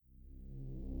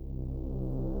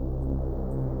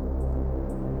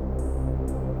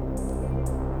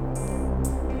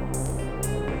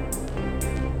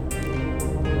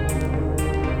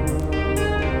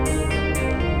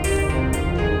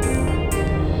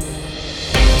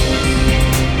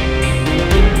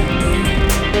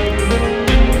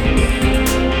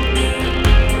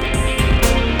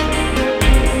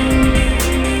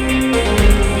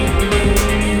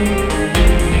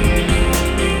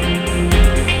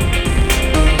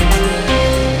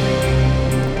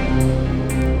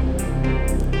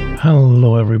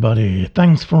Hello everybody,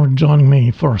 thanks for joining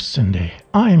me for syndae.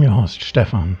 I am your host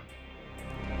Stefan.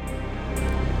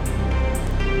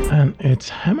 And it's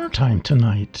hammer time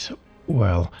tonight.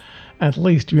 Well, at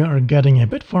least we are getting a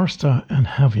bit faster and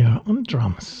heavier on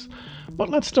drums. But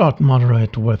let's start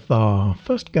moderate with our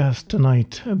first guest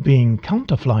tonight being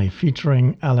Counterfly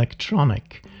featuring Alec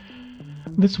Troniq.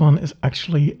 This one is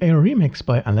actually a remix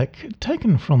by Alec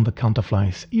taken from the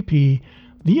Counterfly's EP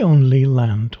The Only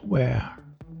Land Where.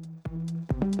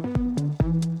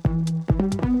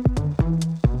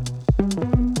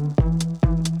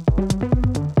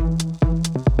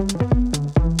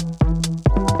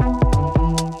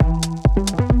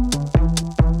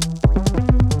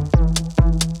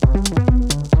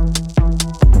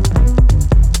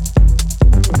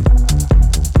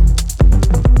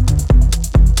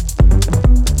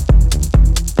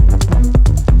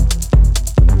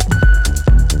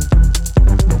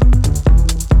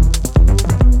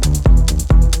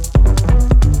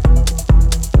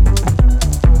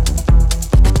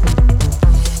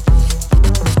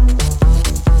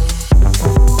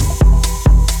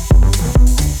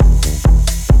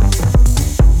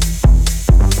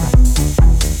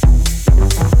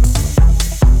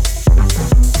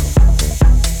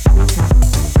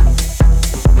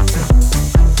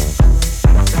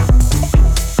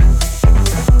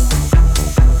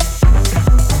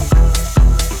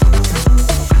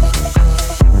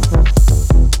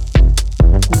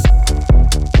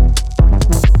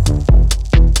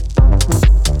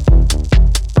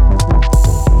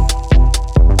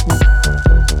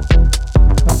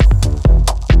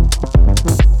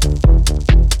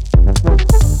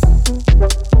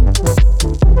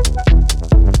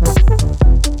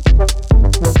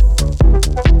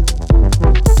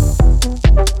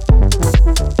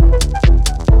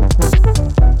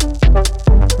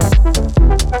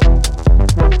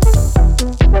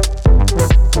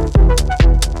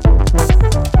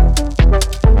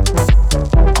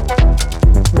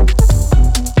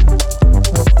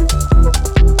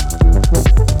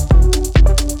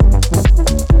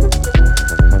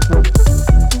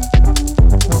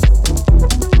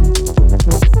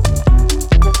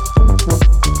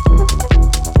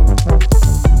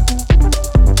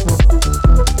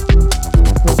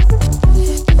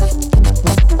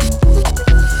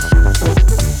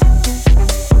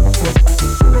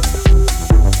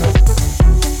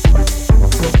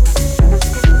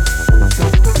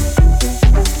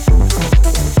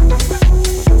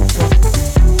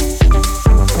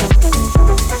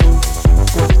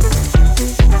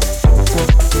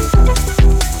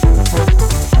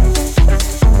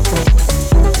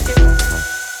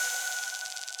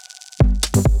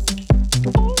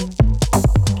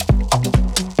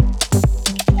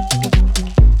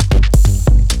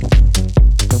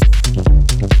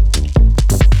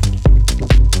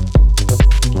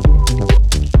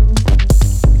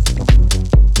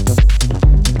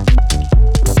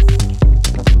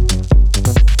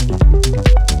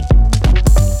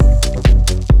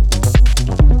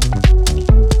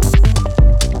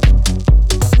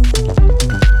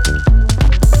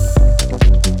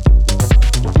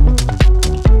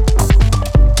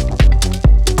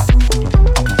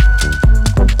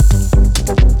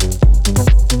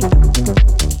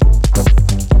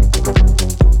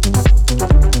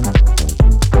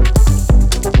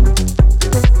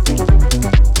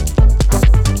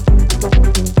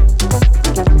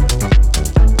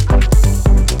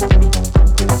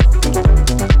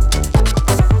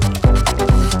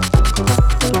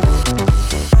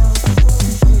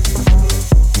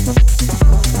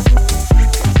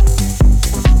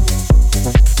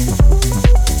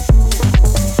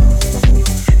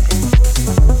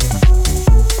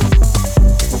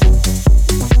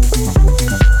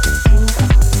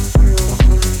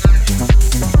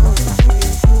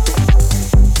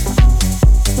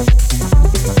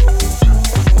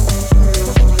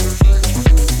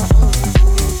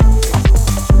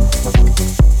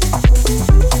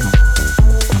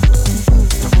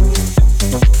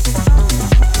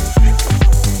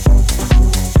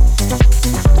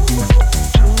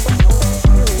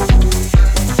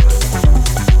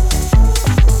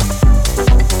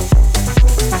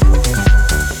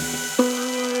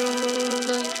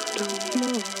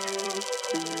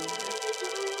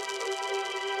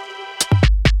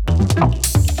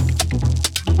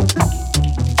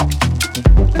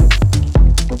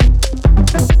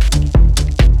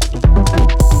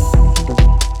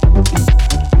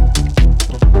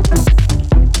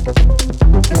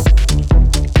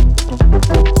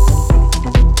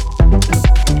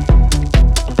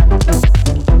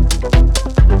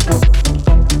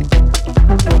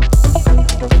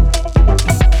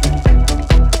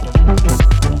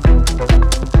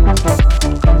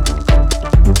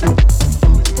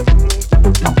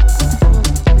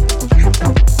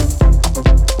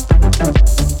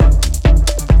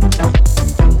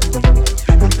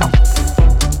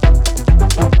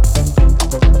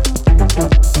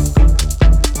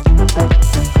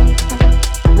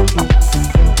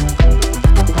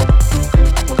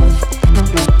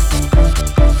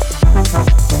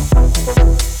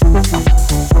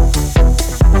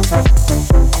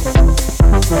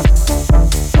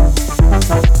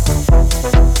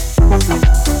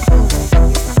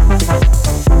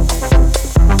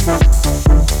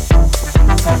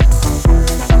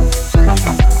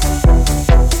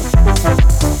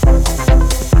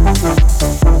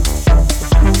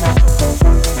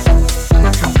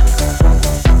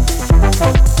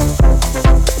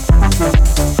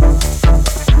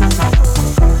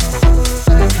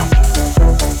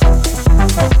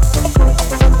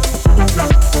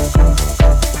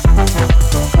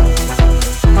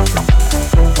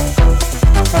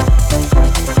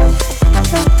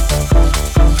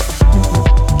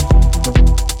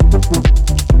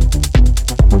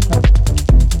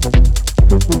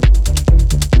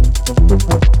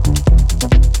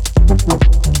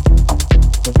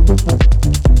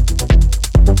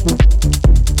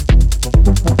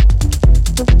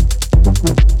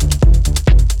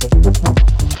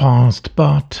 pronounced,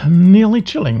 but nearly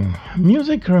chilling.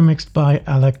 Music remixed by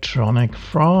Alec Troniq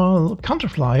from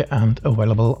Counterfly and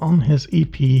available on his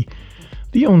EP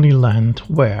The Only Land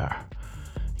Where.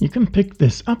 You can pick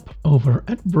this up over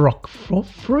at Brock for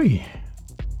free.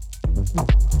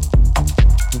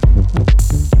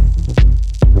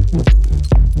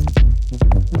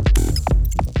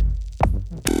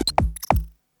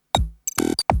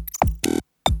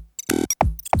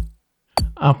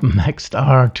 Up next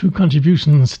are two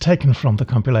contributions taken from the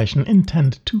compilation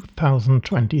Intent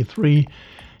 2023,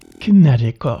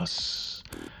 Kinetikos.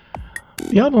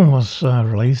 The album was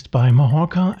released by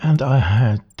Mahorka, and I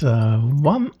had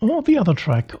one or the other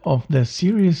track of this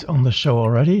series on the show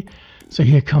already, so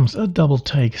here comes a double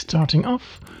take starting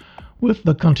off with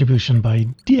the contribution by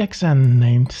DXN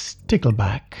named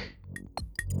Stickleback.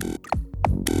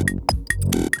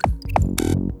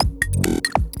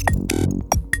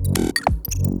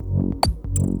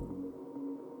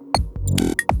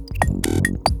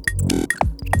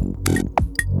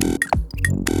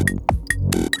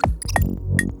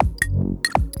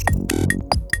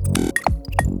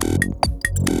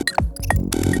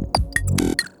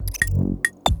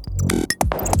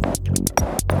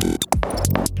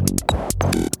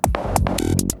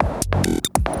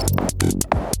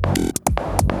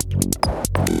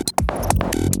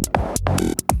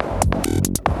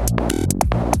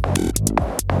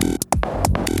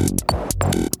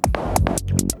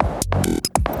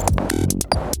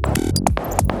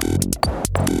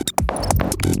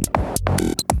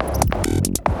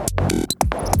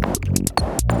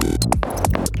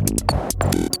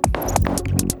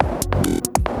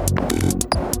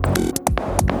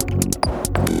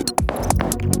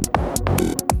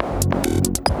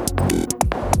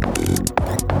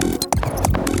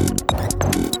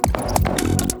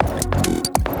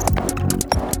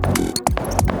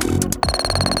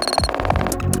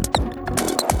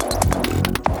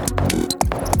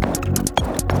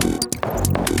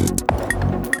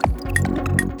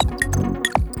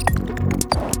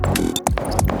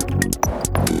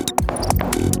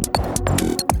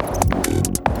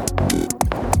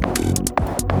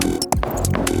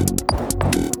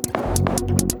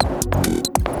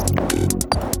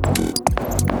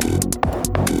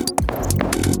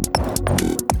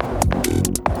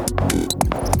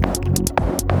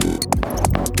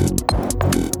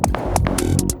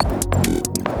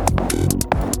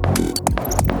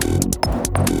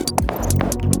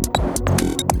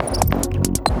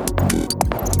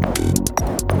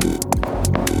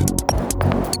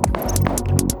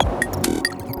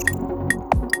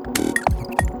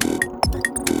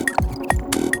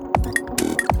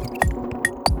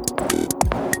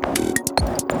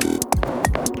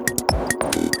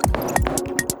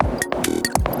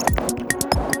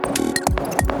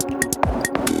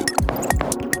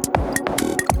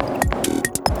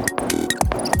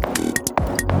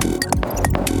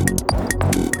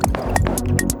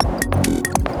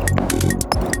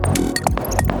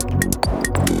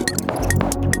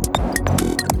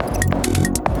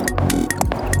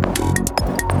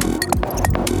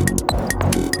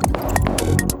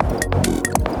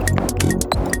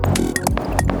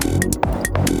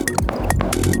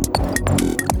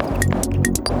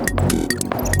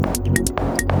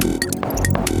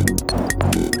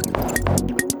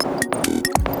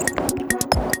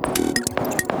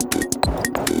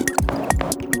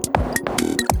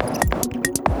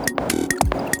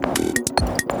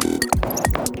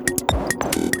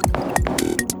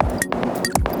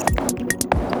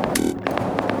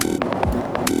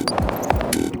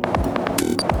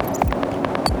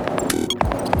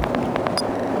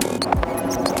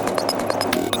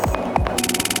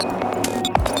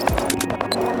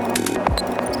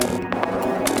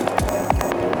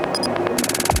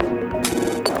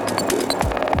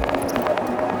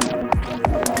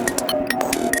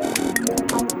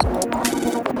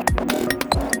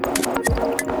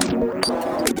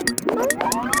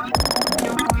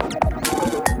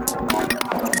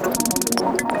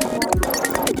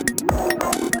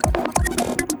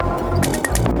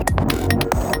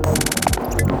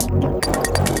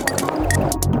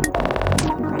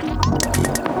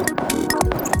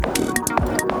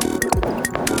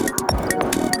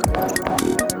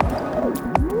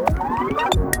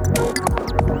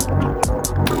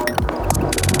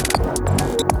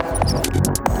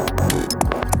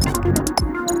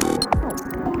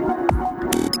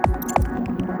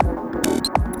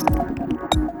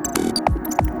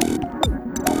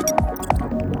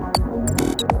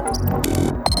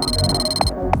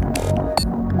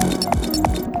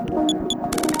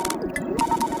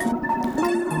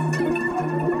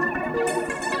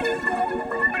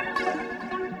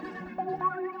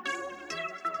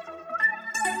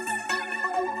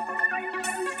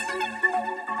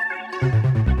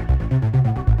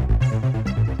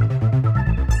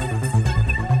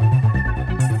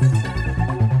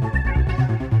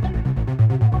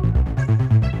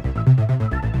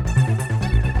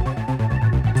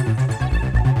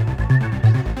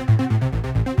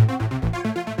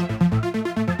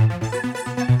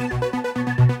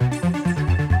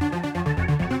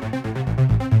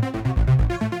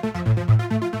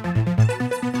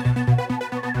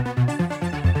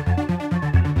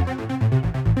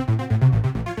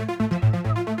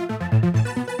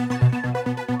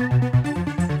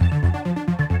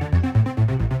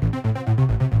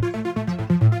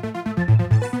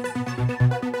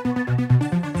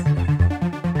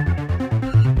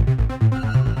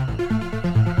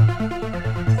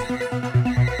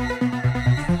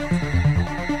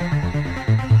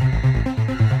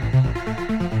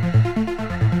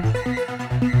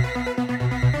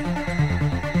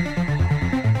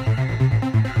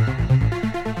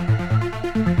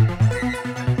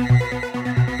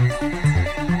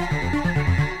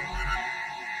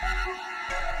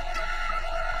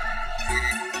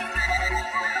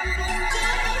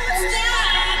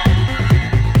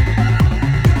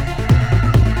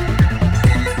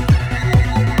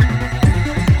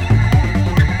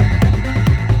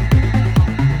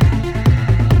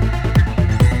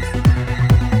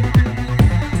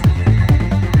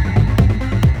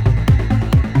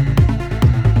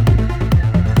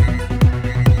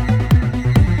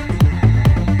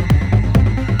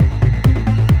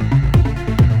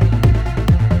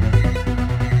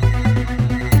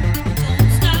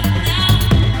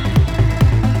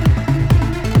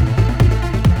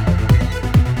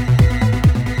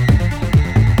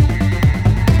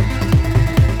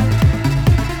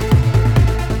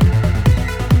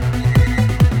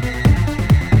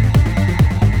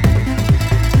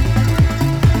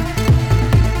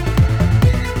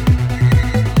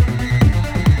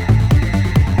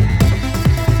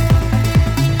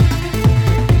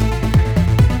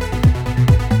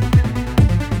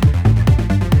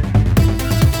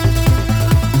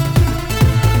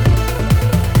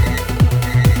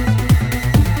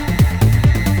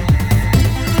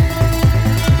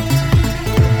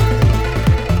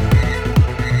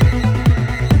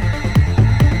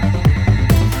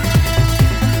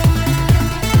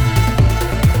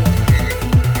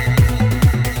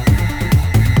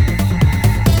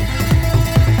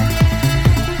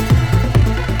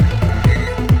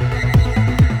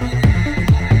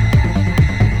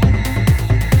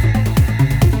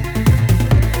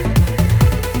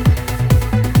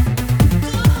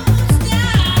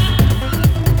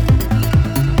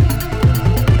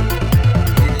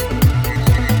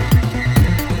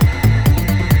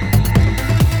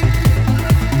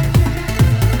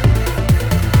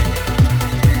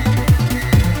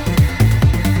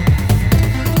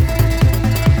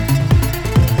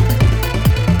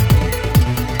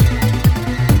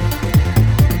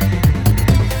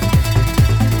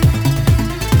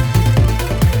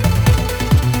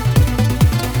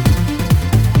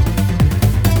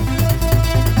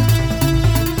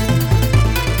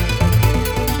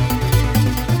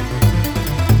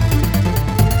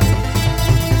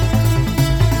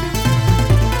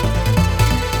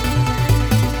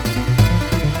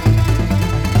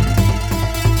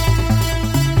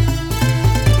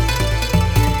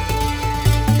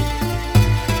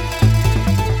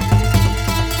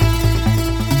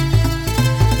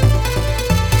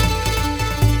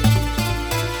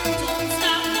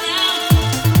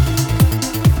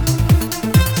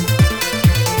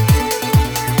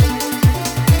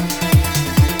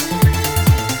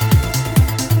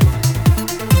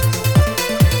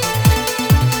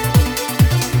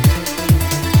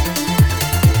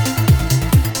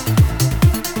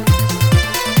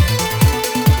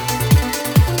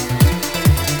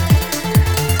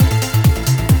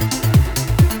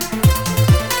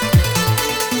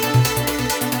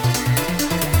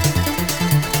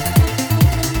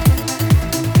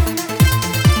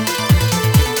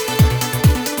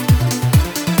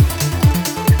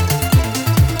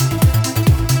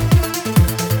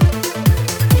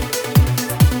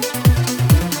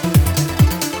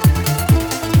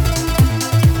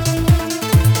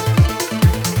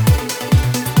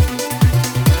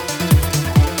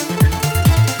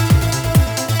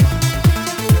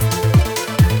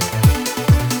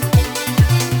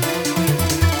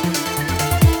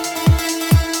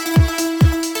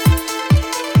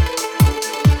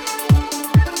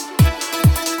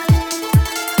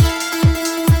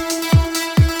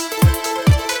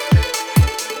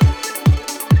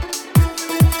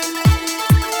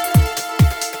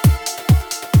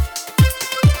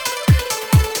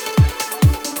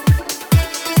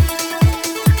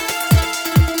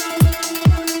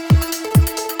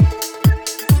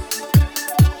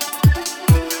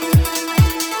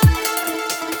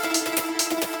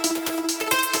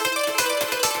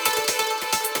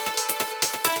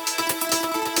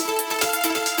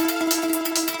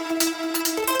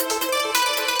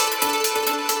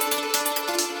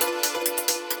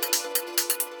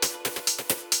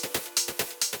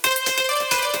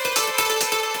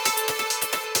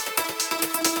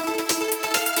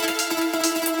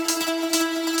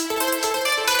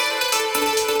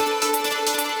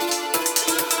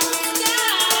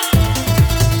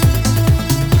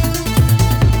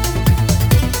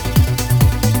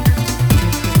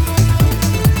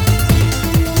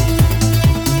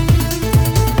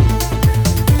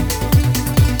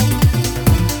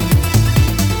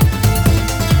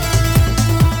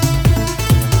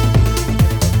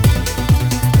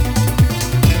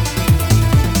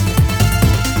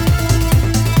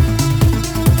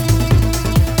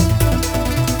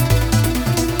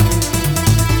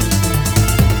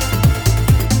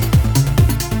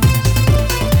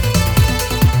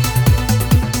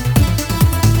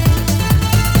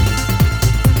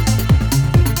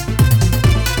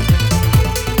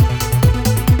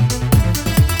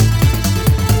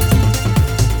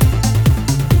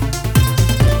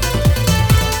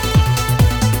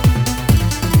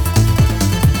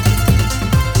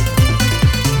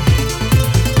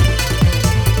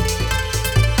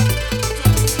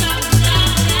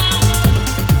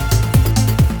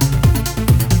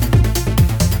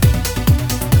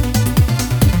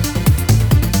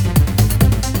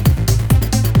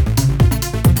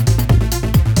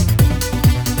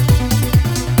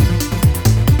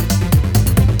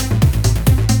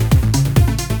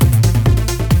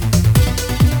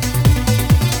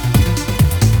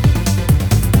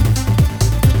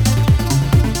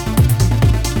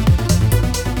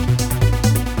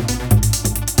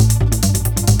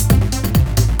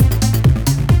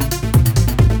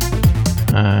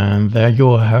 And there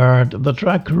you heard the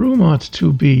track rumored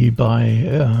to be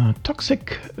by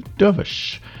Toxic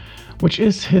Derwish, which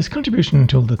is his contribution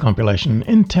to the compilation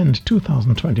Intent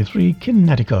 2023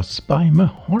 Kinetikos by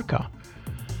Mahorka.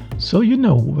 So you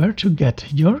know where to get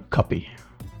your copy.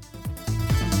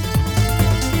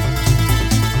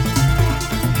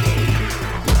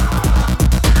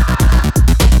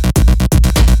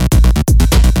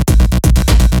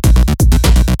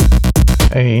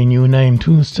 A new name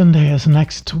to syndae is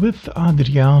next with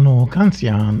Adriano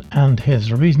Canzian and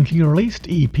his recently released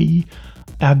EP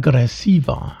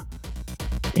Aggressiva.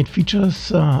 It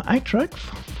features 8 tracks,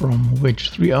 from which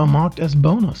 3 are marked as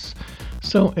bonus,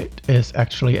 so it is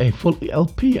actually a full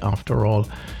LP after all.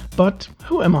 But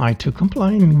who am I to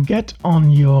complain? Get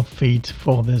on your feet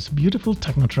for this beautiful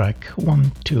techno track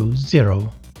 120.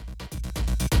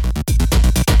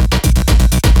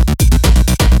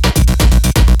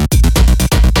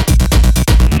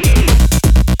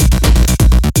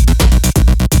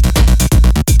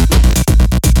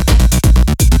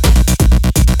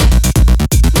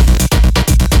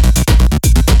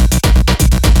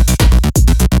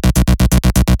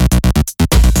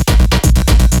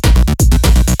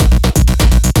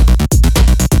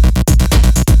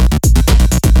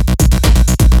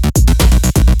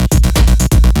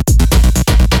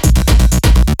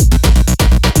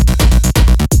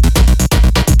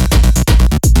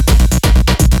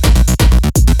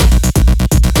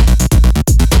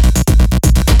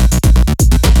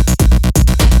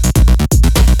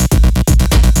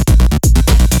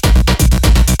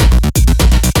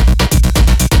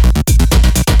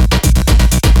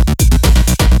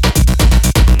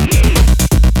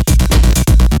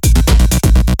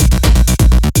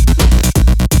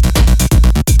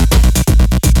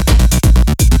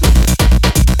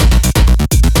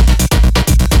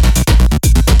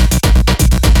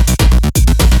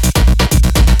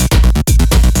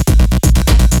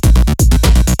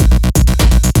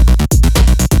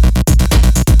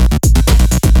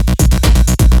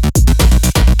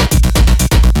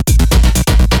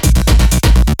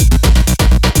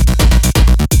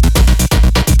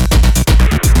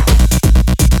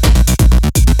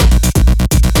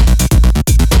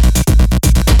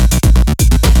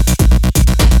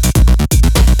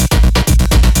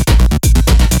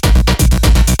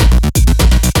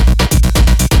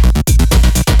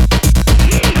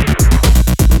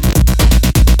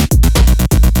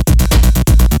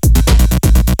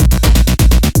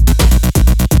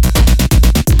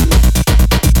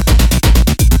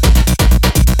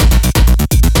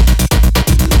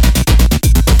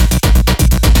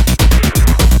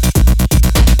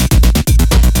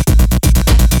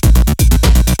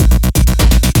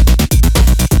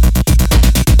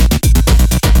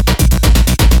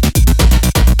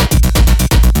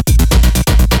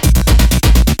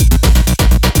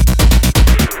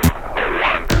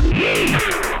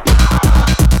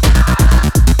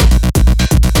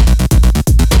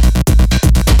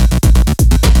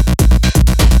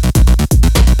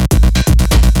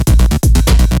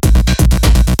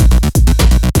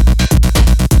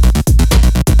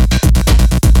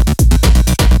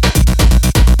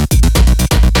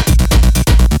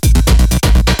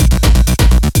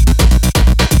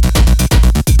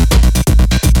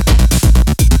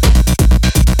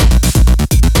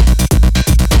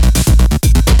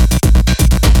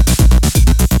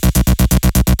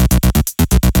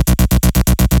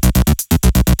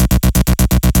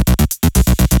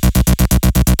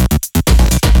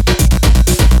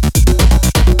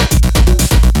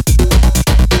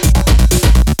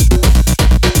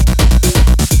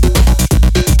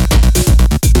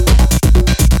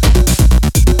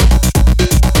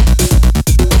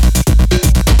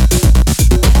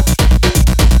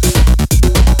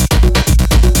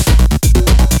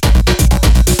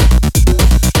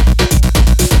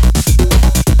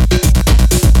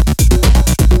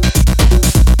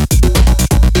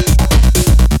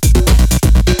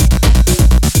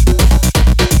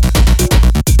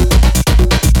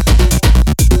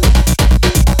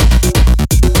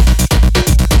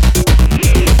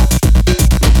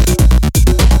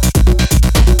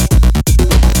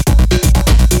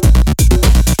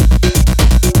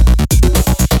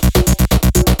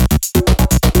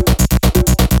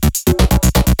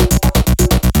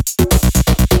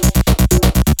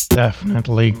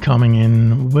 Definitely coming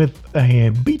in with a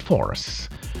beat force.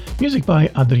 Music by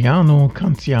Adriano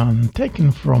Canzian,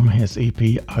 taken from his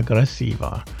EP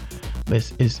Aggressiva.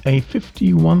 This is a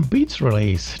 51 beats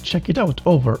release. Check it out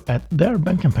over at their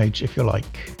Bandcamp page if you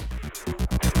like.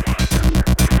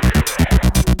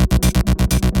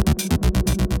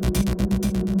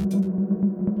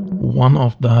 One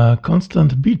of the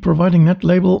constant beat-providing net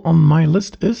label on my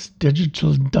list is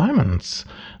Digital Diamonds.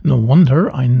 No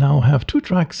wonder I now have 2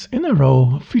 tracks in a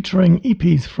row featuring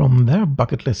EPs from their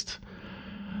bucket list.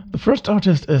 The first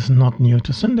artist is not new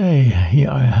to syndae. Here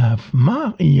I have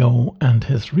Mario and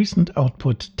his recent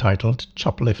output titled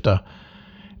Choplifter.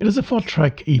 It is a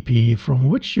 4-track EP from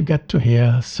which you get to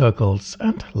hear circles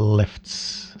and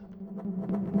lifts.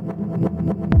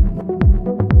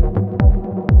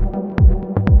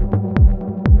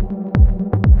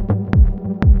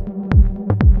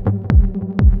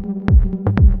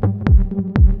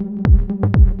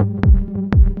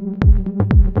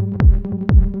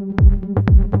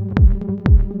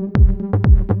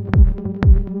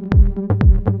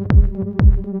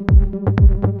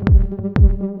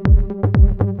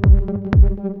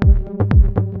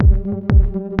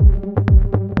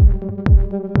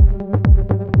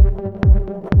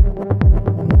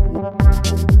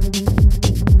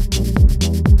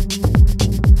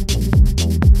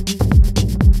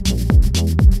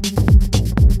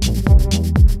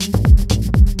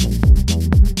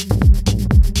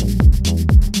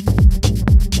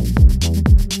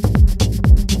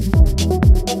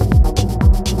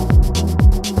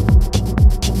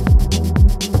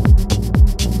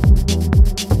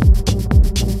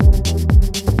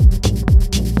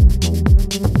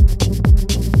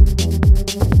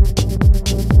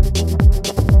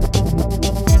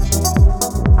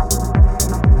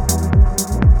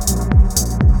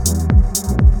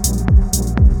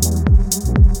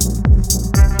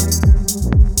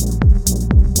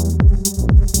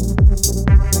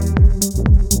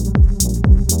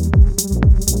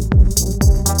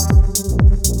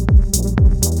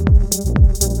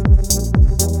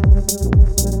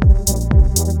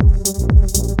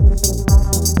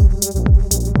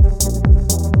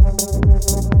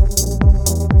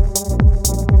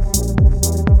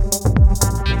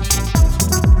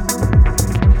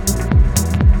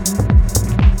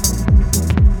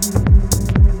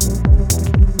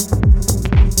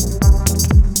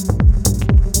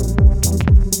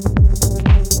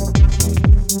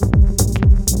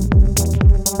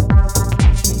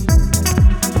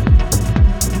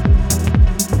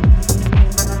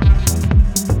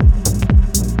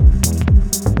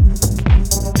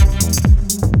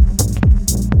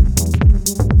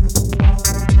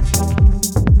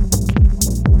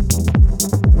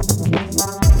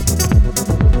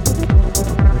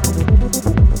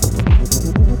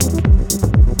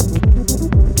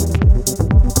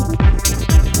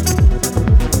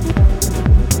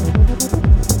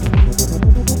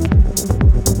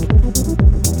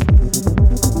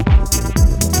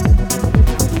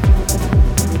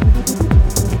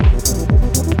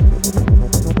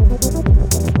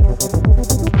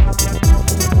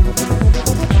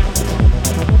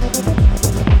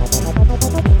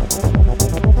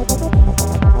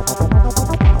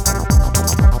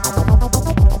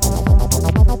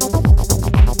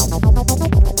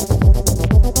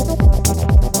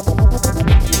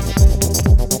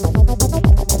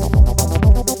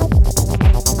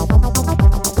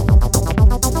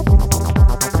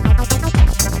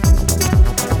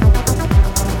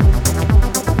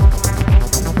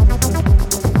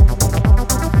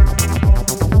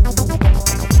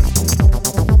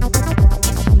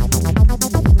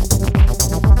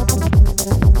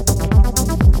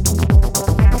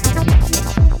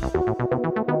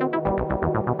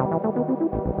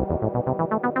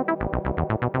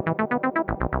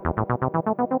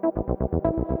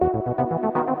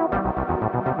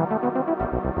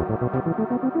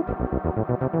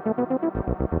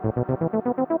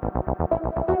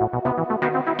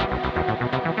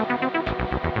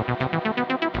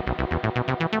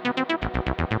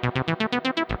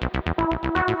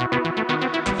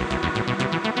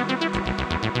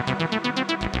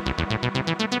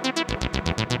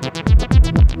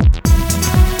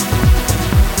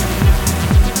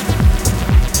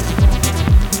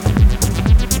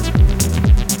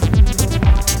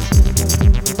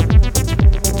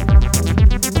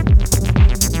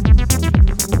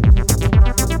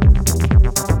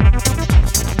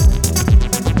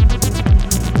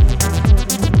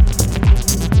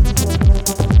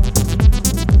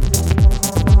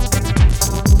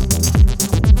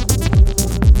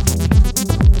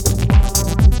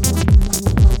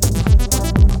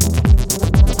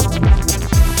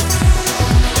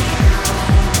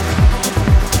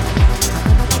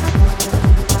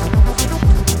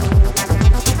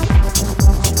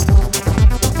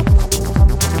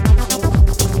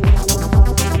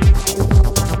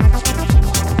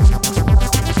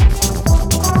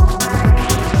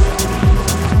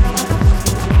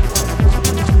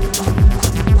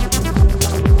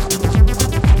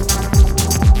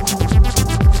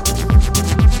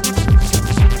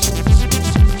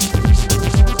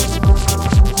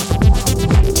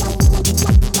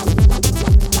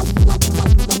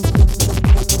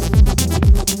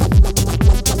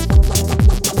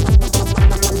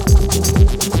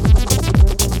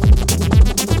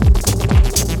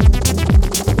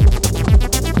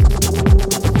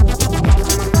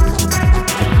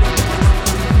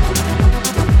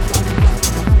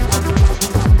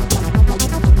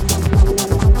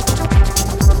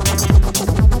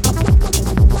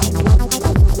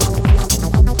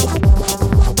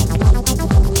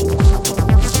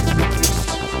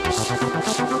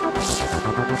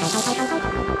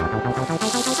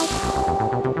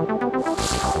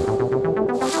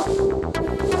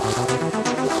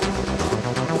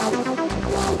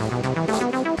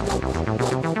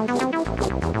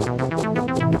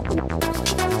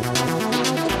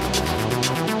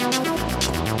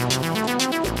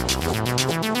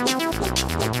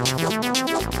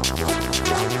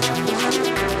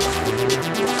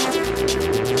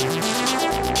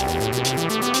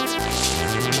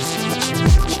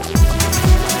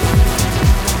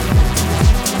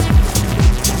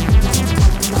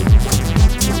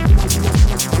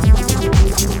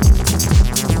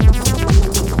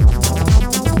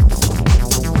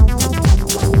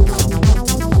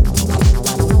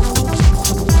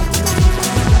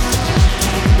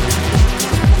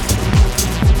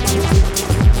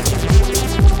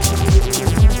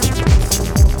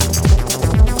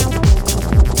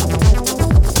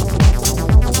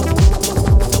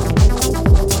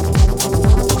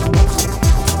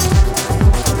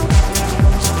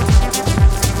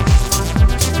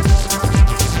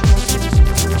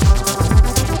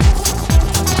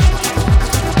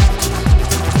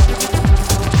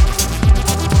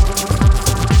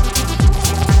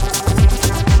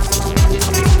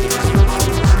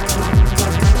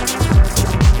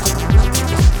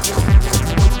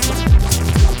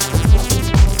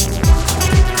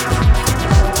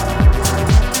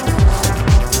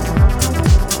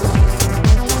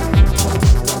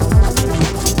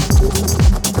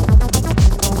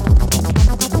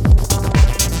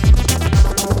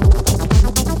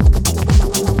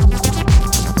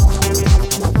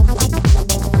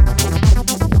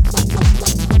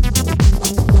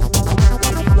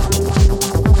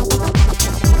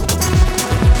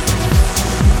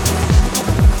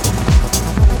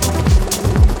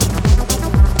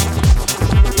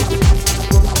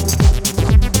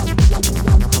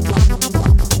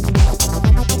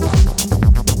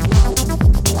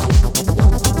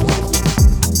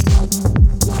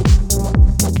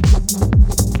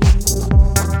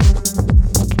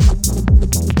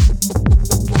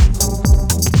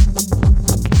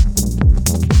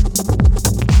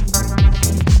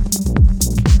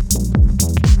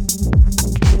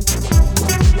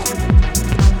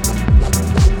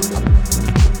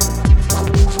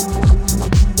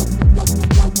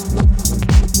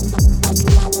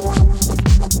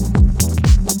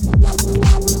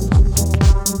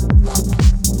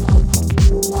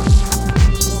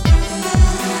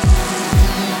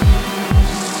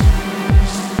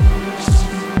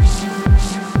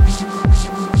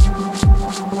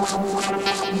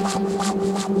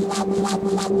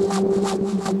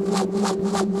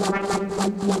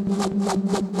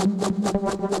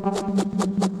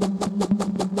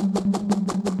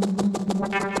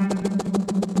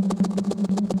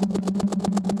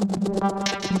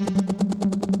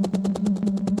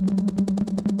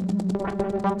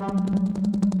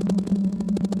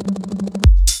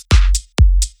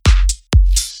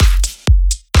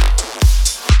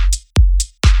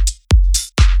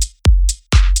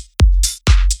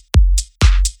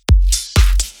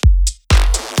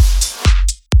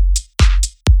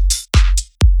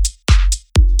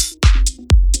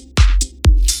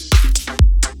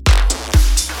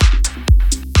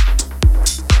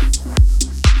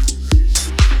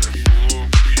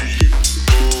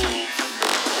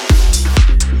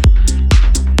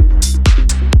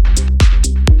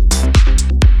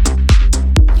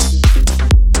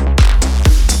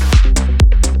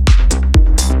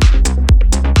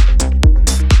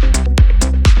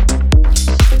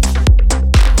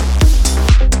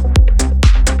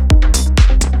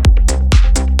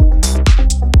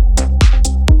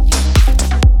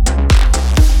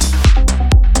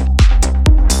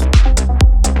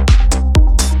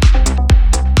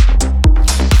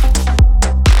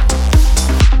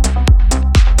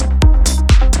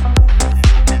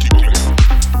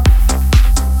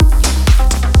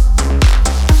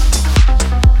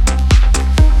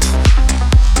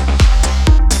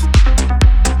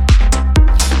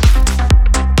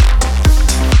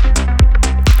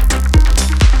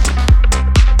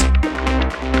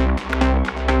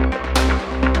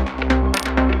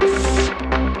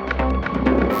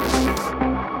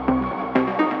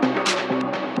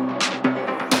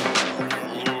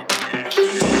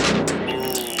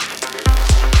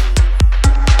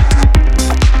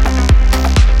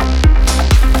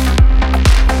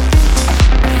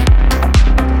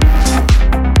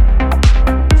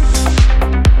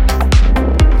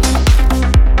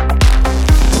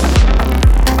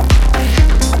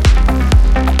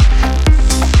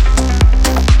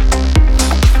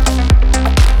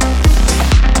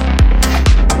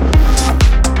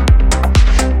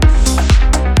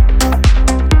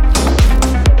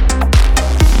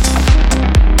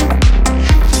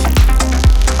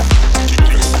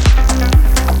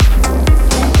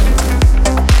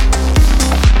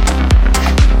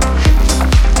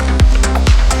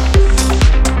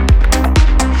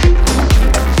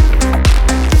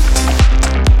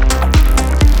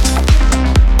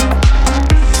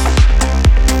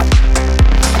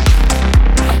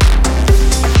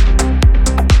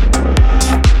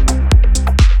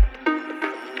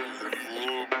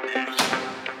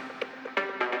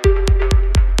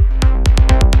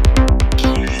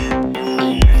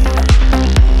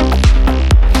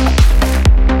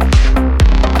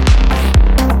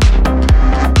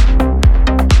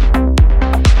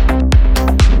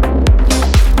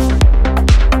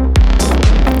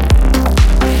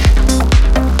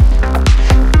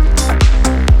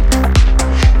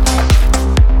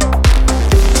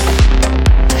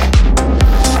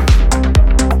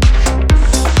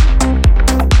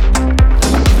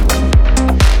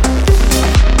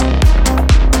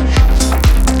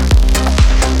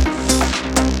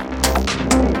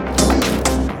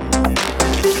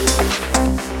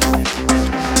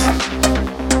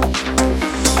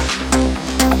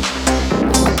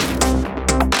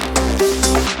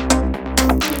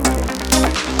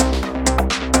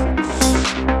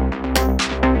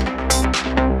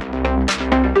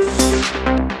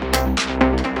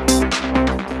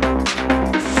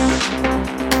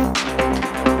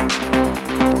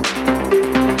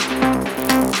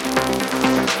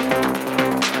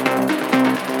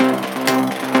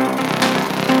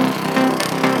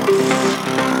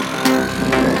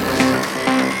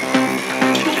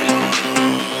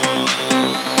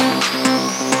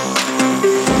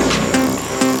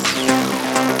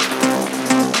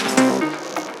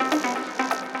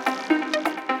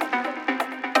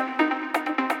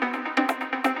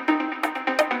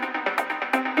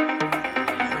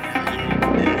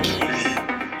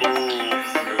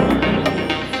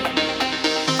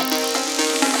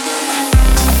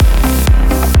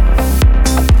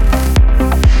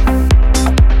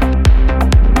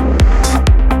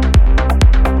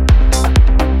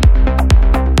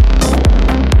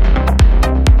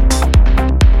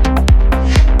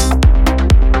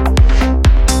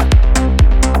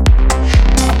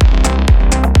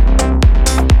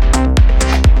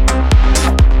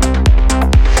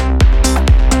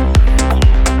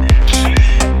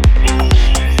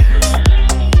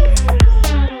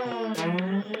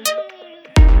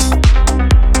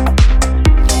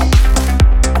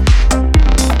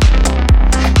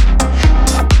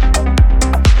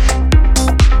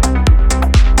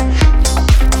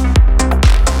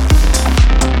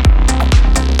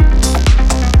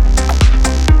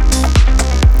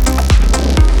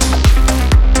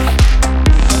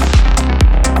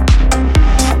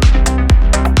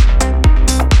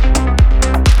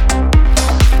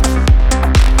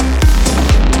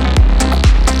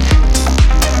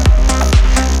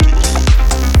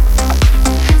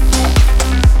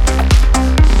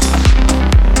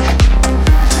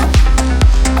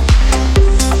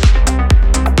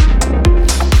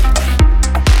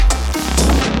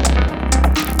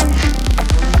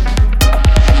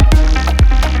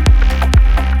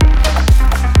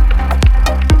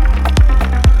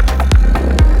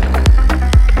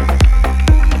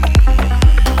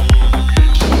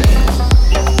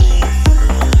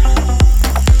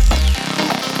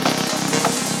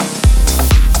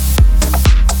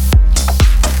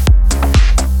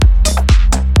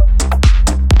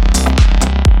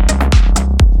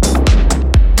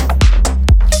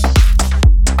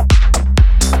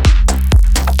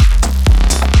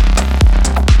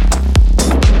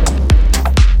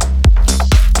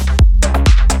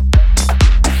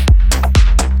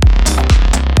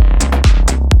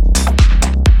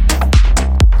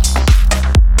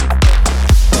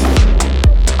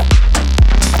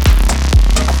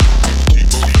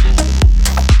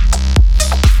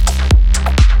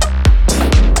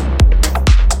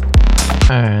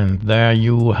 There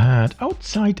you had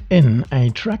Outside In, a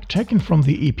track taken from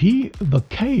the EP The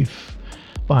Cave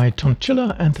by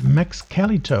Tomchilla and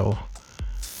mexCalito.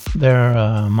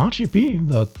 Their March EP,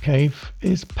 The Cave,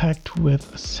 is packed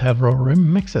with several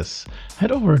remixes.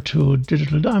 Head over to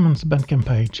Digital Diamond's Bandcamp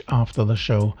page after the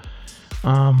show.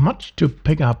 Much to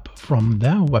pick up from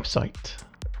their website.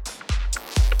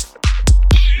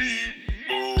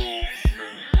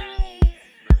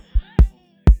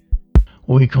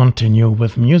 We continue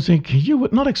with music you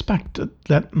would not expect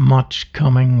that much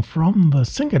coming from the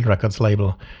Syndate Records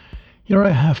label. Here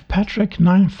I have Patrick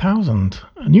 9000,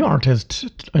 a new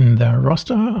artist in their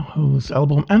roster whose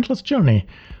album Endless Journey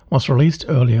was released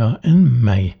earlier in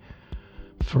May.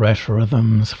 Fresh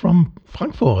rhythms from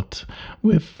Frankfurt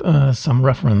with some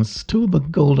reference to the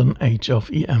golden age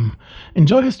of EM.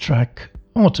 Enjoy his track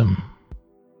Autumn.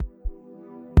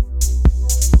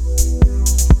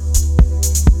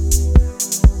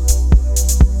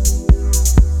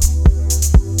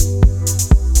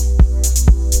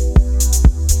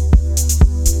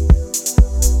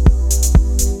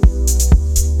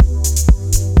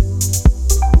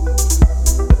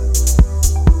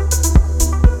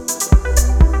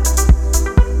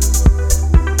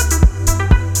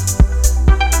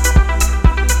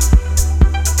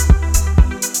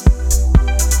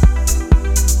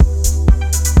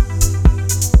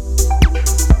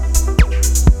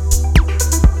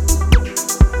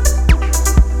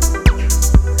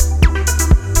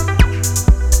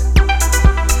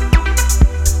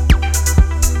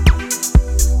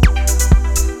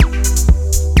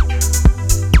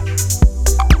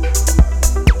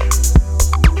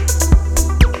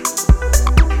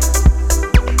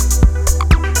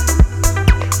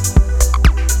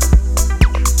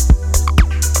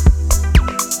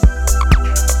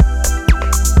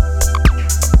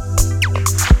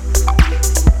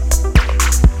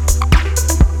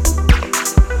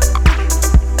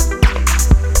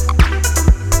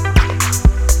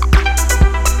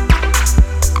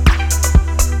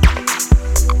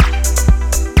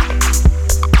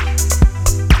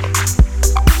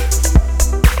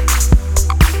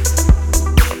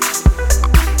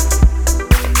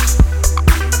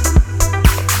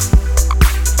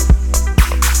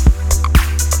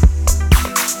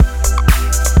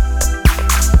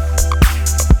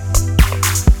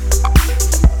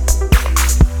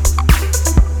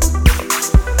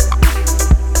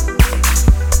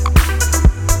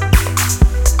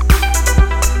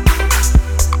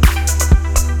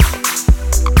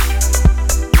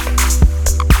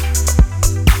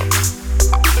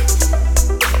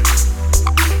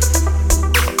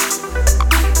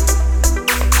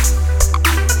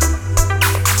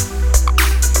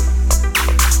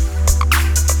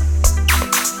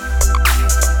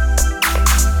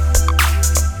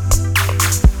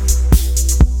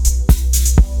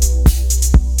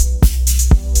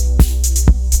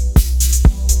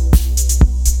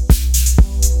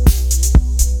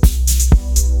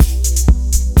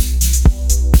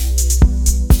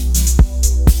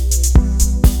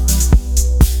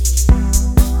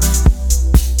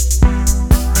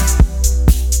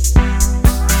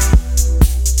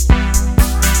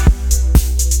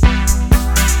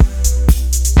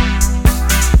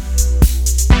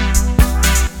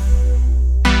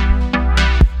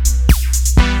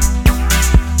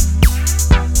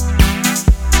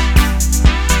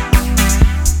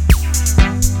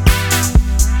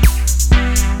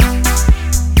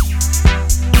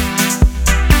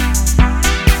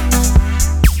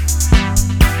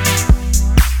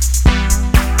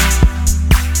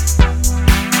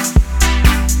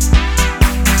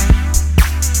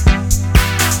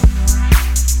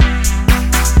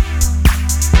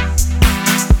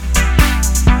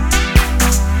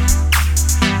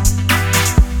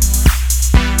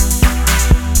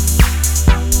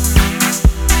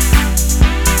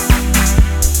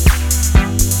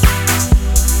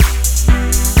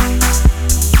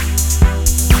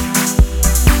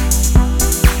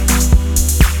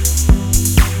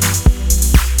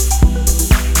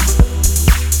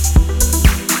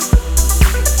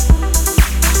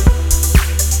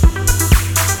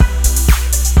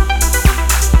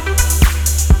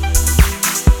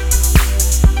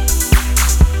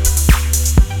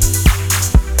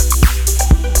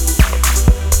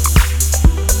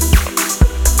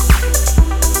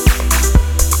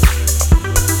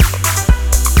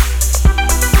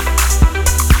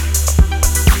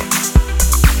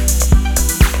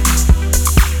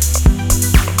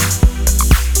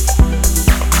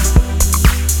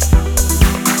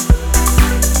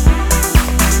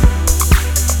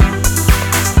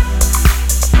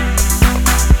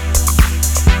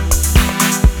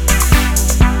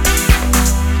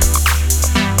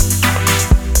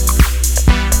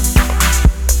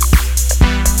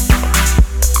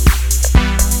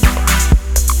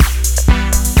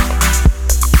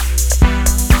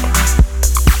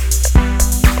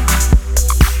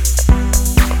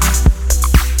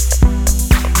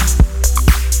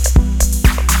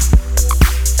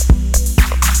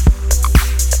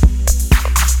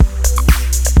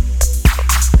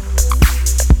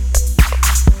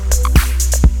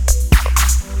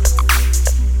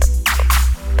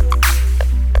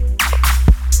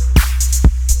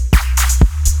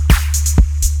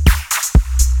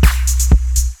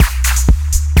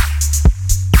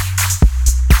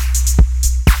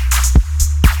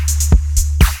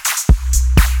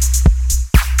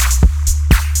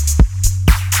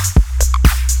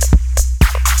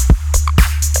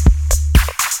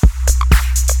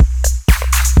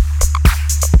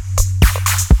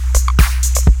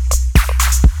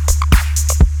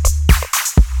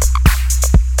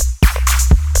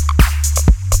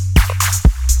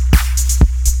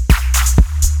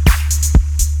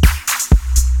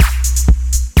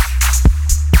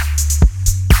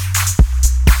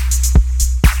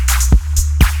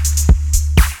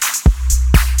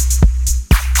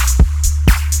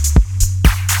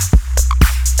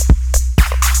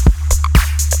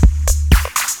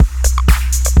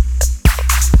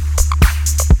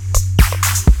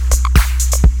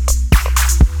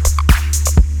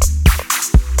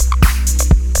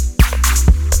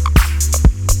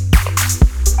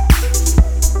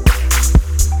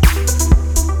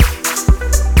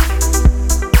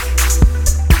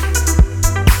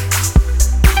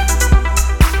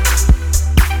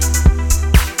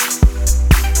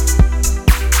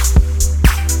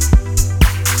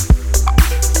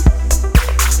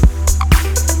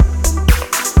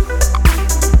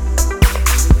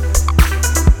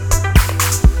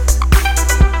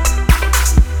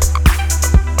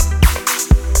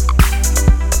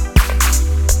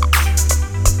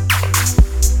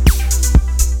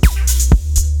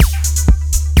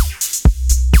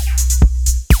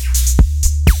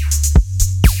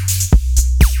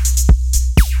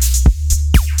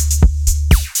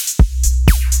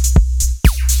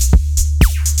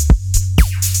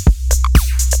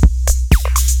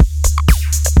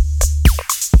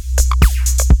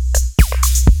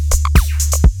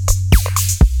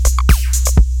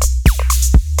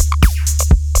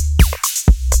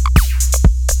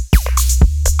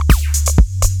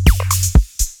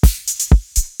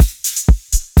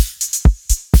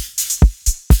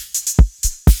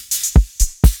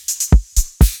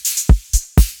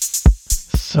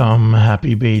 some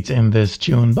happy beats in this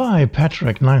tune by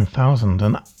Patrick 9000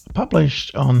 and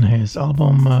published on his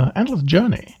album Endless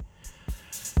Journey.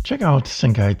 Check out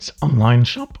Syndae's online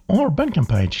shop or Bandcamp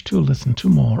page to listen to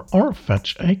more or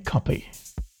fetch a copy.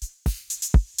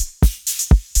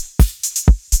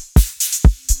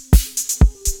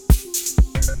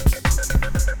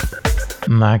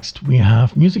 Next, we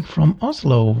have music from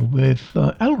Oslo with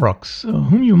Elrox,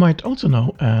 whom you might also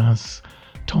know as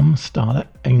Tomchilla.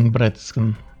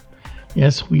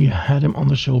 Yes, we had him on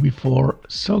the show before,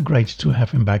 so great to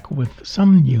have him back with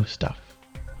some new stuff.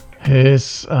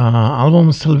 His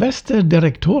album Selveste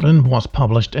Direktøren was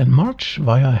published in March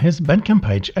via his Bandcamp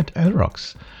page at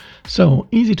Elrox. So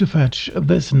easy to fetch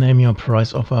this name your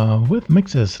price offer with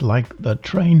mixes like the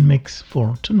train mix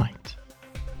for tonight.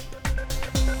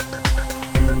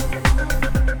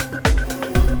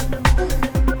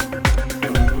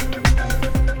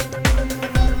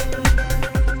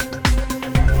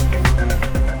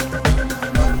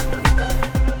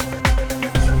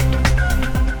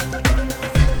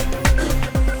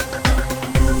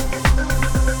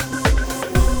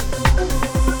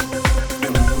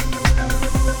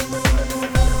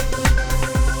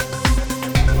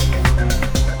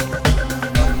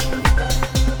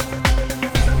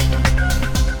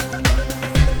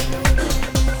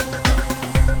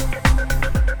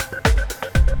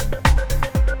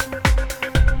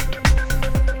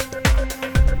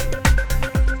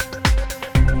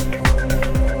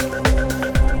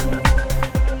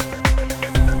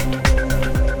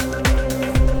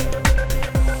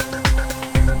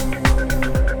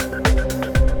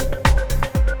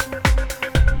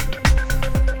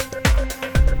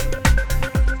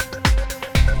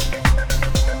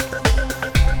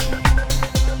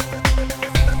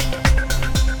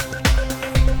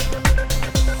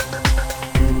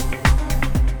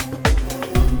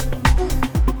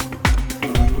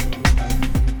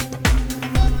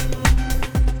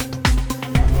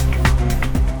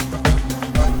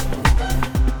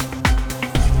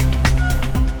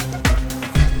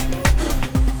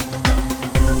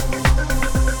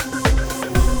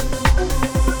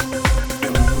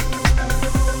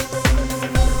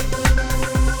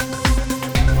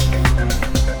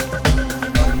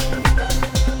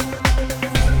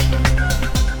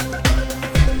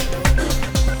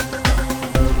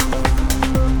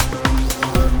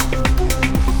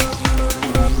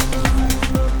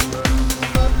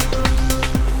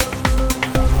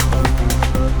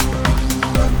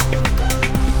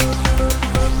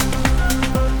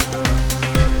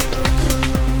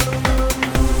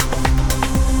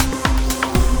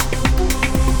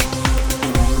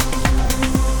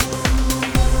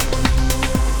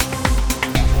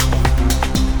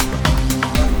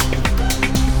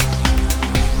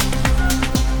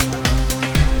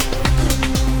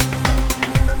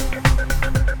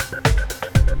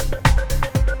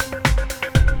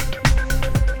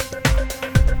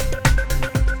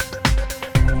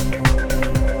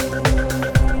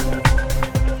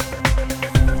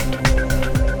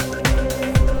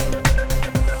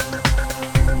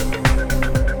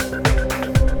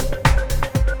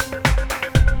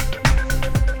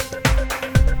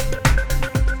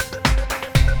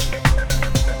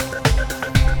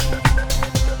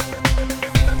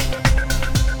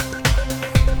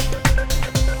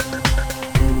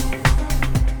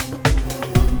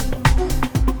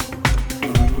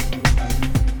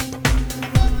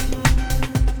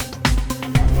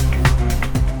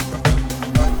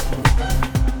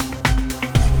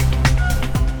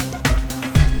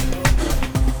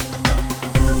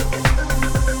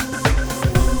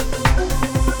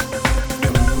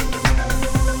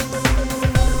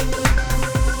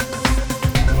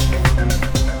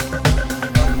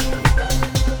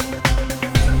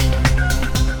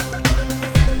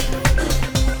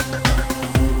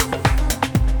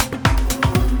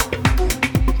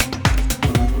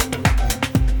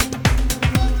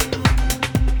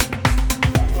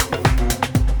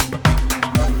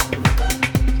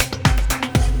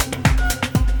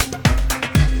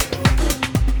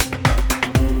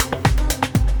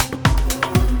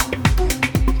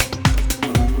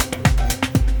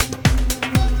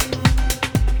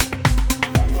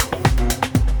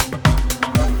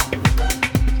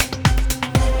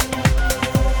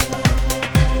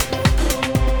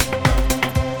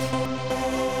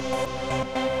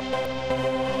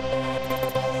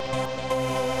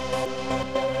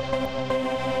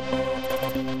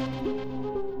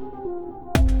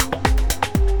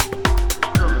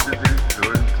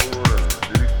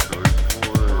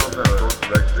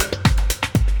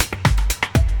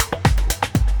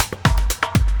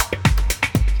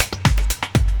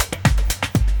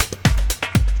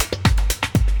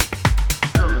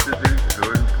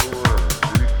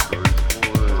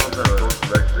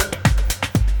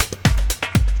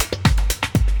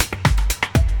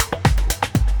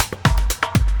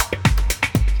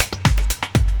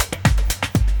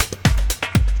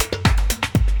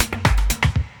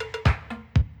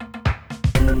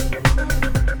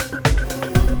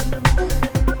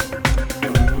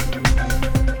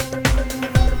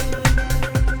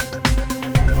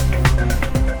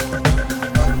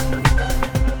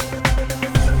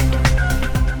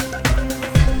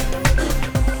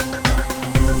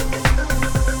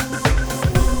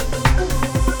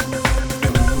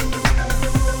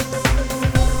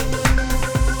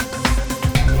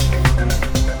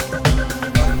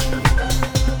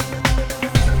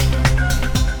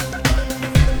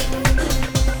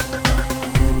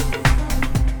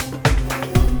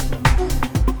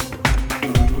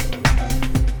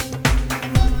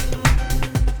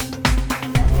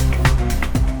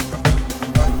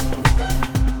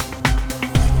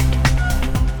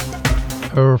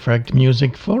 Perfect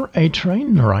music for a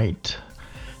train ride.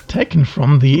 Taken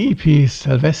from the EP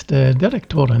Selveste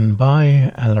Direktøren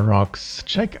by Elrox.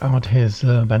 Check out his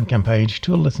Bandcamp page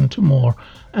to listen to more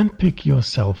and pick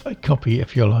yourself a copy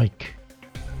if you like.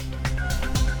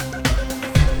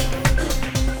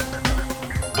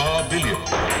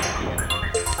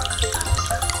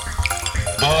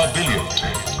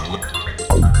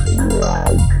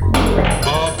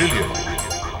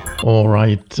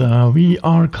 Alright, we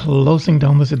are closing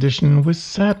down this edition with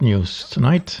sad news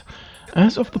tonight,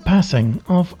 as of the passing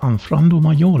of Anfrando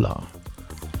Maiola.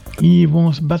 He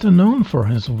was better known for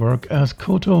his work as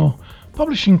Koto,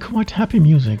 publishing quite happy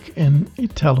music in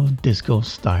Italo disco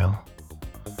style.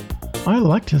 I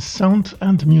liked his sound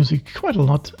and music quite a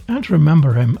lot and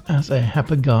remember him as a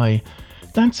happy guy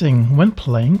dancing when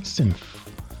playing synth.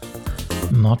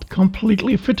 Not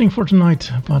completely fitting for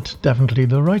tonight, but definitely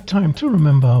the right time to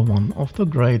remember one of the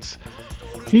greats.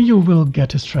 Here you will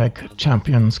get his track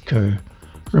Champions Co,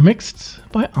 remixed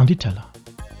by Andy Teller.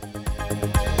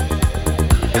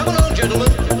 Hello,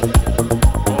 gentlemen.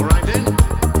 All right then.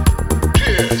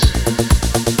 Cheers.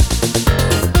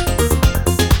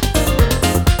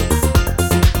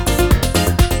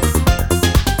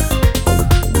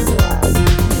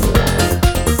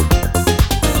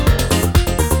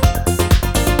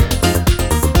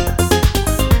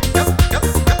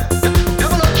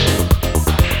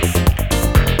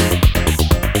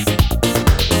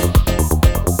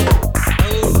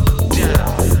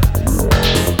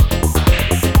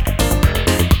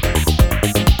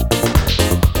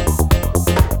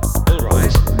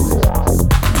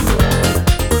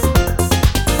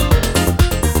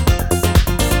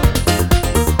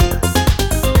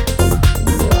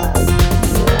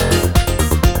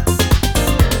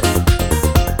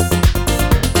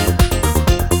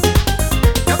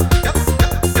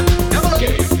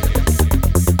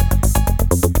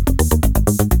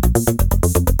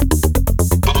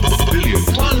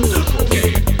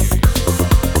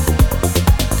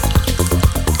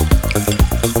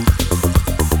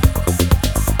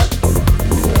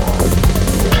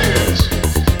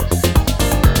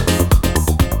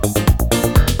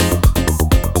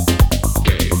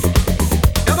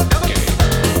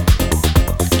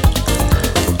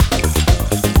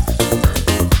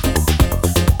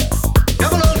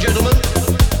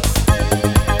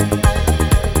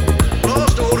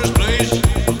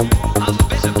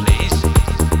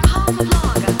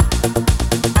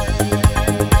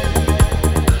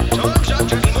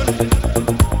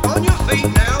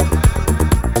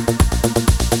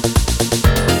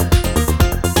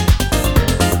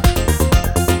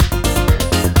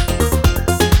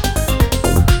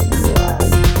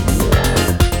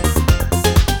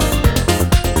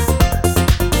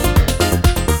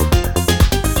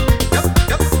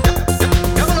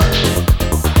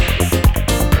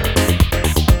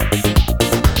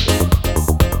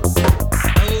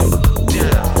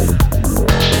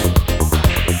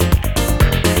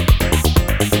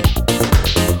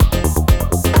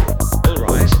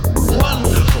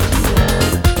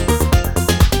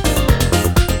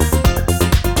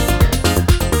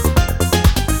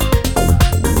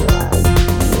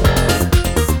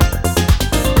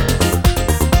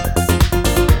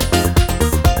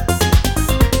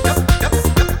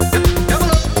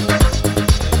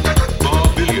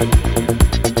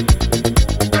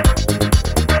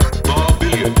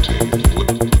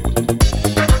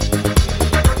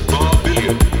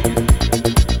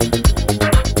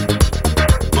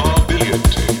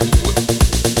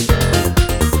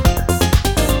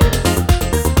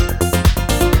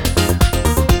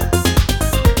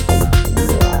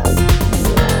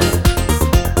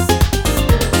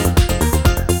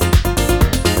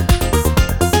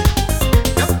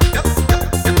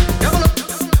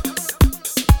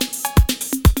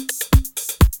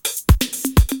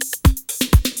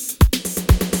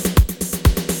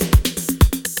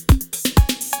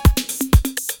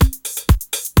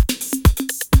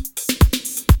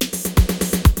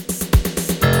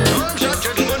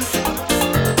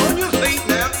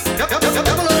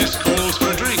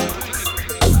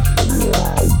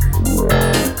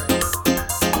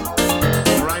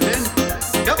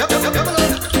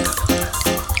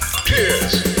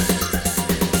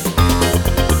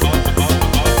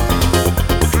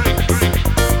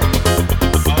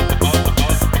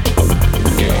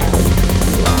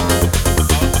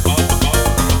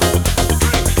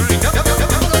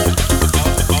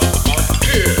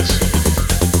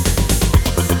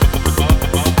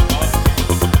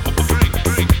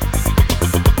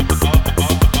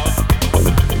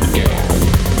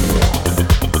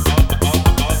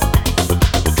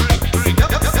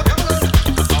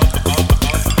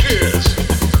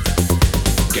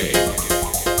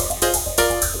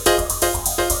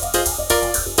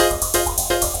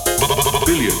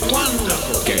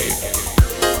 Wonderful game.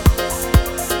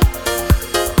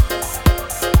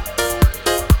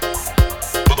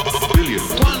 Brilliant.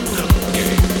 Wonderful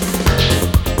game.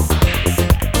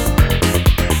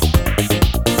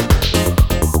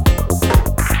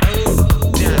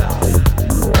 Oh, down.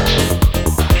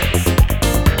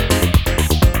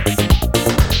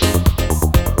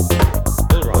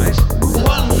 All right.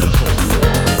 Wonderful.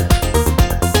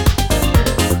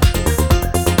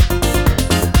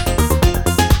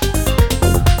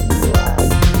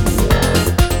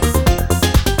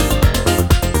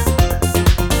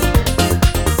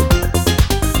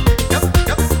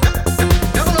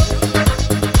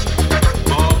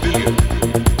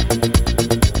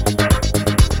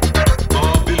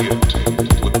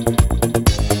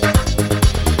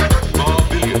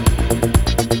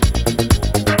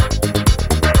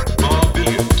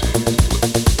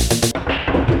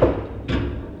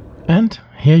 And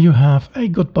here you have a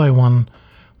goodbye one,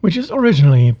 which is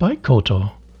originally by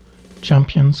Koto,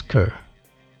 Champion's Cur.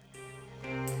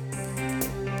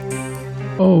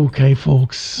 Okay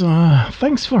folks,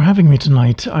 thanks for having me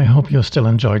tonight. I hope you still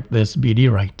enjoyed this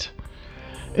BD ride.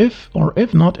 If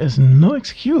not is no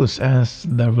excuse, as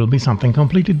there will be something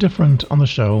completely different on the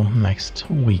show next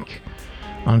week.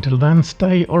 Until then,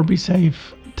 stay or be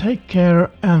safe, take care,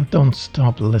 and don't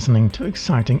stop listening to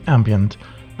exciting ambient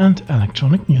and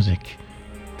electronic music.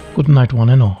 Good night one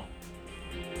and all.